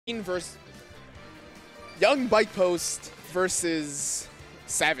versus Young Bike Post versus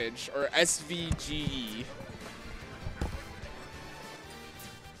Savage, or SVGE.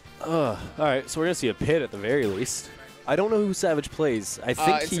 Alright, so we're going to see a pit at the very least. I don't know who Savage plays. I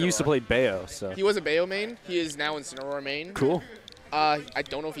think he used to play Bayo. So. He was a Bayo main. He is now Incineroar main. Cool. I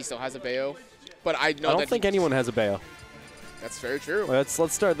don't know if he still has a Bayo, but I know that I don't think anyone has a Bayo. That's very true. Well,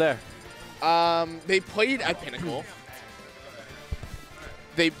 let's start there. They played at Pinnacle.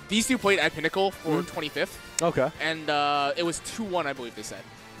 These two played at Pinnacle for 25th. Okay. And it was 2-1, I believe they said.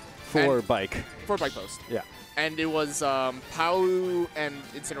 For Bike. For Bike Post. Yeah. And it was Palu and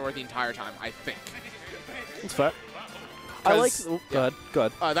Incineroar the entire time, I think. That's fair. I like. Go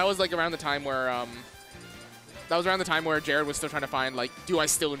ahead. That was like around the time where Jared was still trying to find, like, do I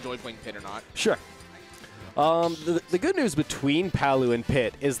still enjoy playing Pit or not? Sure. The good news between Palu and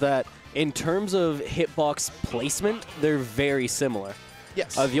Pit is that in terms of hitbox placement, they're very similar.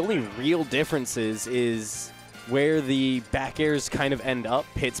 Yes. The only real difference is where the back airs kind of end up.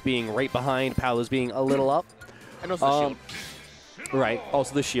 Pit's being right behind, Palu's being a little up. And also the shield. Right.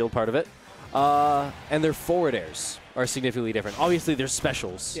 Also the shield part of it. And their forward airs are significantly different. Obviously, their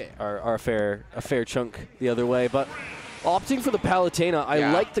specials are a fair chunk the other way, but opting for the Palutena,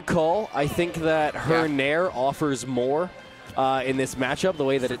 I like the call. I think that her Nair offers more in this matchup, the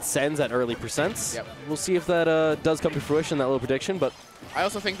way that it sends at early percents. Yep. We'll see if that does come to fruition, that little prediction. But I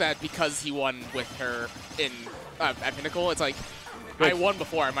also think that because he won with her in at Pinnacle, it's like, I won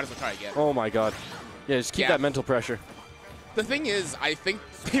before, I might as well try again. Oh my god. Yeah, just keep that mental pressure. The thing is, I think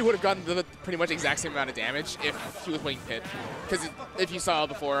he would have gotten the pretty much exact same amount of damage if he was playing Pit. Because if you saw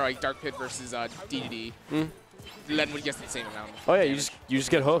before, like Dark Pit versus DDD, Len would get the same amount. Oh yeah, you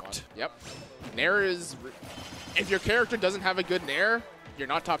just get hooked. Yep. Nair is, if your character doesn't have a good Nair, you're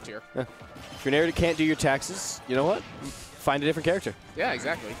not top tier. Yeah. If your Nair can't do your taxes, you know what? Find a different character. Yeah,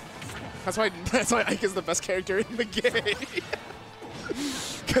 exactly. That's why Ike is the best character in the game.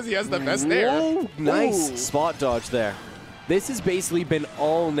 Because he has the best Nair. Whoa, nice spot dodge there. This has basically been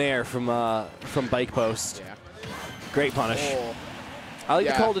all Nair from Bike Post. Yeah. Great punish. Oh. I like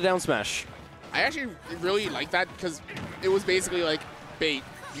the call to down smash. I actually really like that because it was basically like bait.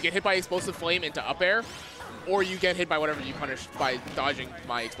 You get hit by Explosive Flame into up air, or you get hit by whatever you punish by dodging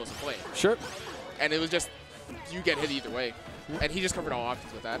my Explosive Flame. Sure. And it was just, you get hit either way. And he just covered all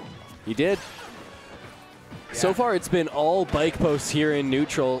options with that. He did. So far, it's been all Bike Posts here in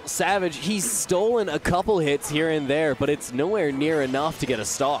neutral. Savage, he's stolen a couple hits here and there, but it's nowhere near enough to get a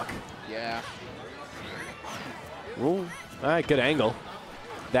stock. Yeah. Ooh. All right, good angle.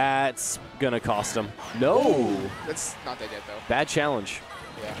 That's going to cost him. No. Ooh, that's not that yet, though. Bad challenge.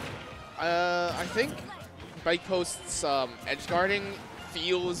 Yeah. I think Bike Post's edge guarding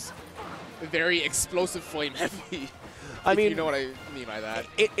feels very Explosive Flame heavy. I mean, you know what I mean by that.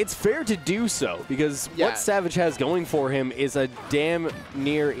 It's fair to do so, because what Savage has going for him is a damn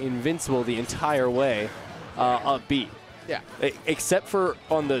near invincible the entire way up B. Yeah. Except for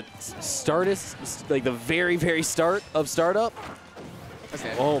on the like the very, very start of startup.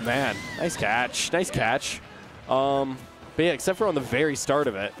 Oh, man. Nice catch. Nice catch. But yeah, except for on the very start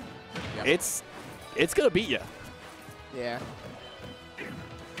of it, it's going to beat you. Yeah.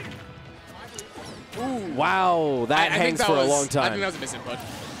 Ooh. Wow, that hangs for a long time. I think that was a misinput.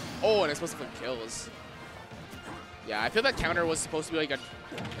 Oh, and it's supposed to put kills. Yeah, I feel that counter was supposed to be like a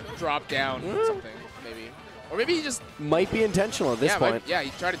drop down something, maybe. Or maybe he just... Might be intentional at this point. Yeah,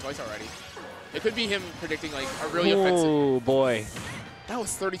 he tried it twice already. It could be him predicting like a really offensive... Oh, boy. That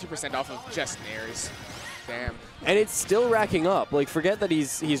was 32% off of just Nairs. Damn. And it's still racking up. Like, forget that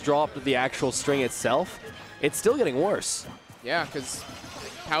he's dropped the actual string itself. It's still getting worse. Yeah, because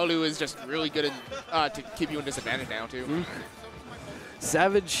Palu is just really good at, to keep you in disadvantage now, too.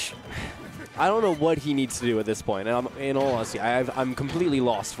 Savage, I don't know what he needs to do at this point. And in all honesty, I'm completely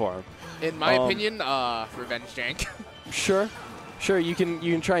lost for him. In my opinion, revenge jank. Sure, you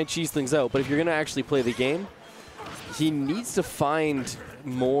can try and cheese things out, but if you're going to actually play the game, he needs to find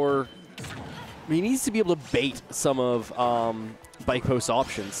more... He needs to be able to bait some of Bike Post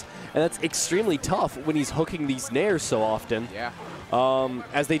options. And that's extremely tough when he's hooking these Nairs so often. Yeah.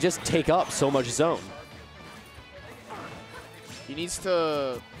 As they just take up so much zone. He needs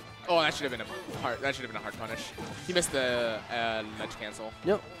to... Oh, that should have been a hard punish. He missed the ledge cancel.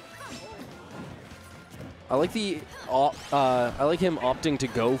 Yep. I like I like him opting to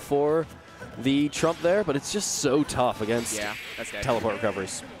go for the trump there, but it's just so tough against teleport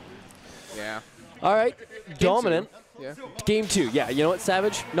recoveries. Yeah. All right, dominant. Yeah. Game 2. Yeah, you know what,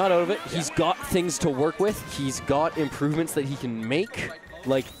 Savage? Not out of it. Yeah. He's got things to work with. He's got improvements that he can make,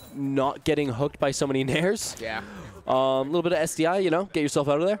 like not getting hooked by so many Nairs. Yeah. A little bit of SDI, you know, get yourself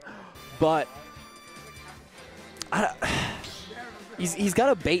out of there. But he's got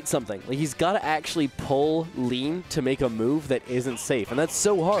to bait something. Like, he's got to actually pull lean to make a move that isn't safe. And that's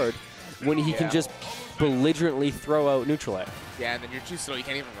so hard when he can just belligerently throw out neutral air. Yeah, and then you're too slow. You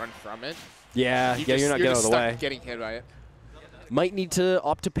can't even run from it. Yeah, you're not getting out of the way. Getting hit by it. Might need to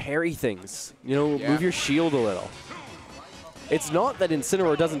opt to parry things. You know, move your shield a little. It's not that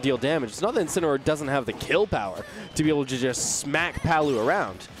Incineroar doesn't deal damage. It's not that Incineroar doesn't have the kill power to be able to just smack Palu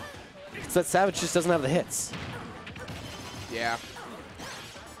around. It's that Savage just doesn't have the hits. Yeah.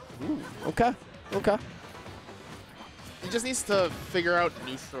 Ooh, okay. Okay. He just needs to figure out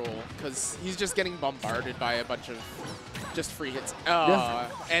neutral, because he's just getting bombarded by a bunch of just free hits.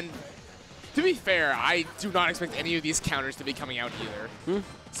 And to be fair, I do not expect any of these counters to be coming out either.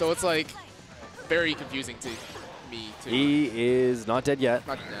 So it's like very confusing to me too. He is not dead yet.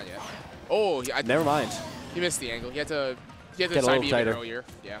 Not dead yet. Oh, never mind. He missed the angle. He had to get a little tighter earlier.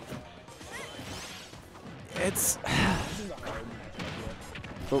 Yeah. It's.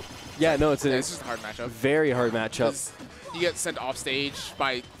 Oh, yeah, no, it's just a hard matchup. Very hard matchup. You get sent off stage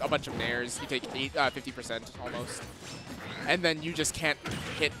by a bunch of nairs. You take 50% almost. And then you just can't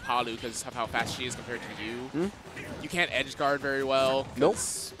hit Palu because of how fast she is compared to you. You can't edge guard very well. Nope.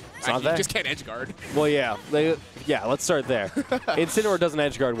 Actually, you just can't edge guard. Well, yeah. Yeah, let's start there. Incineroar doesn't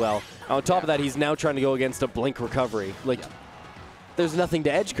edge guard well. On top of that, he's now trying to go against a blink recovery. Like, there's nothing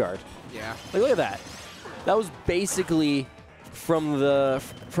to edge guard. Yeah. Like, look at that. That was basically from the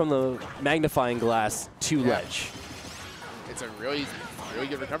magnifying glass to ledge. It's a really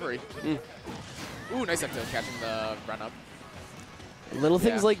good recovery. Ooh, nice up to catching the run up. Little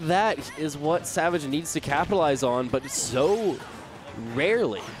things like that is what Savage needs to capitalize on, but so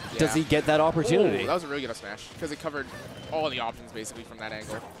rarely does he get that opportunity. Ooh, that was a really good up smash because it covered all the options basically from that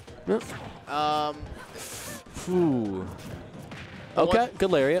angle. Okay,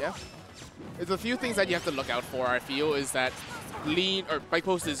 good lariat. Yeah. There's a few things that you have to look out for, I feel, is that lean or bike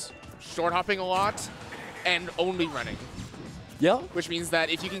post is short hopping a lot and only running. Yeah. Which means that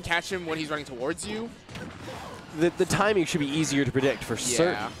if you can catch him when he's running towards you, the timing should be easier to predict for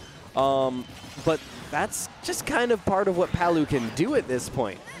certain. But that's just kind of part of what Palu can do at this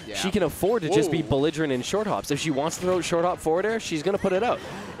point. She can afford to just be belligerent in short hops. If she wants to throw out short hop forward air, she's going to put it out.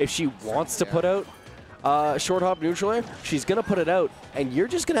 If she wants to put out short hop neutral air, she's going to put it out, and you're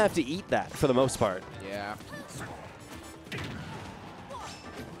just going to have to eat that for the most part. Yeah.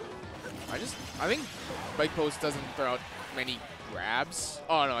 I think bike post doesn't throw out many grabs.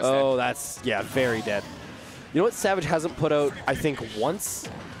 Oh, no, it's dead. That's, very dead. You know what Savage hasn't put out, I think, once?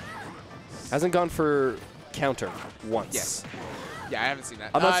 Hasn't gone for counter once. Yes. Yeah, I haven't seen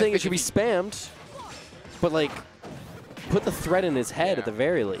that. I'm not saying it should be spammed, but, like, put the threat in his head at the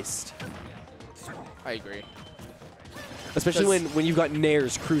very least. I agree. Especially when you've got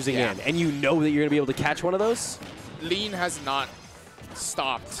nairs cruising in, and you know that you're going to be able to catch one of those. Lean has not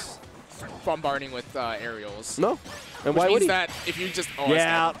stopped bombarding with aerials. No. And which why means would he? that if you just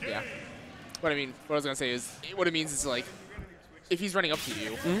yeah. What I was gonna say is what it means is like if he's running up to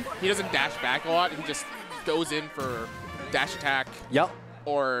you, he doesn't dash back a lot. He just goes in for dash attack.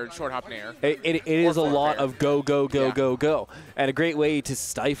 Or short hop nair. It is a lot of go, go, go, go, go. And a great way to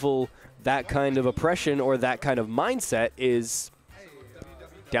stifle that kind of oppression or that kind of mindset is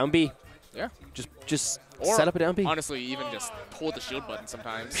down B. Yeah. Just set up a down B. Honestly, even just hold the shield button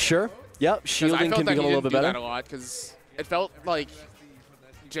sometimes. Sure. Yep. Shielding can become a little bit better. I felt that he didn't do that a lot because it felt like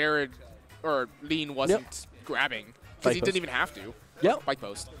Jared or Lean wasn't grabbing because he didn't even have to. Yep. Bike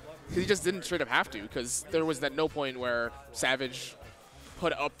post. Because he just didn't straight up have to because there was that no point where Savage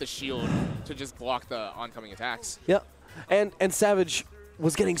put up the shield to just block the oncoming attacks. Yep. And Savage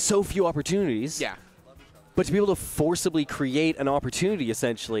was getting so few opportunities. Yeah. But to be able to forcibly create an opportunity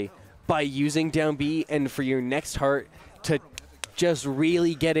essentially by using down B and for your next heart to just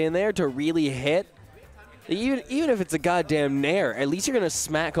really get in there, to really hit, even if it's a goddamn nair, at least you're going to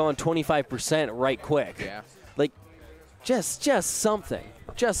smack on 25% right quick. Yeah. Like, just something.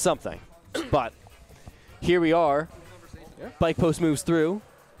 Just something. But here we are. Bike post moves through.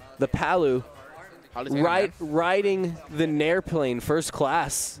 The Palu riding the nair plane first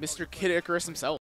class. Mr. Kid Icarus himself.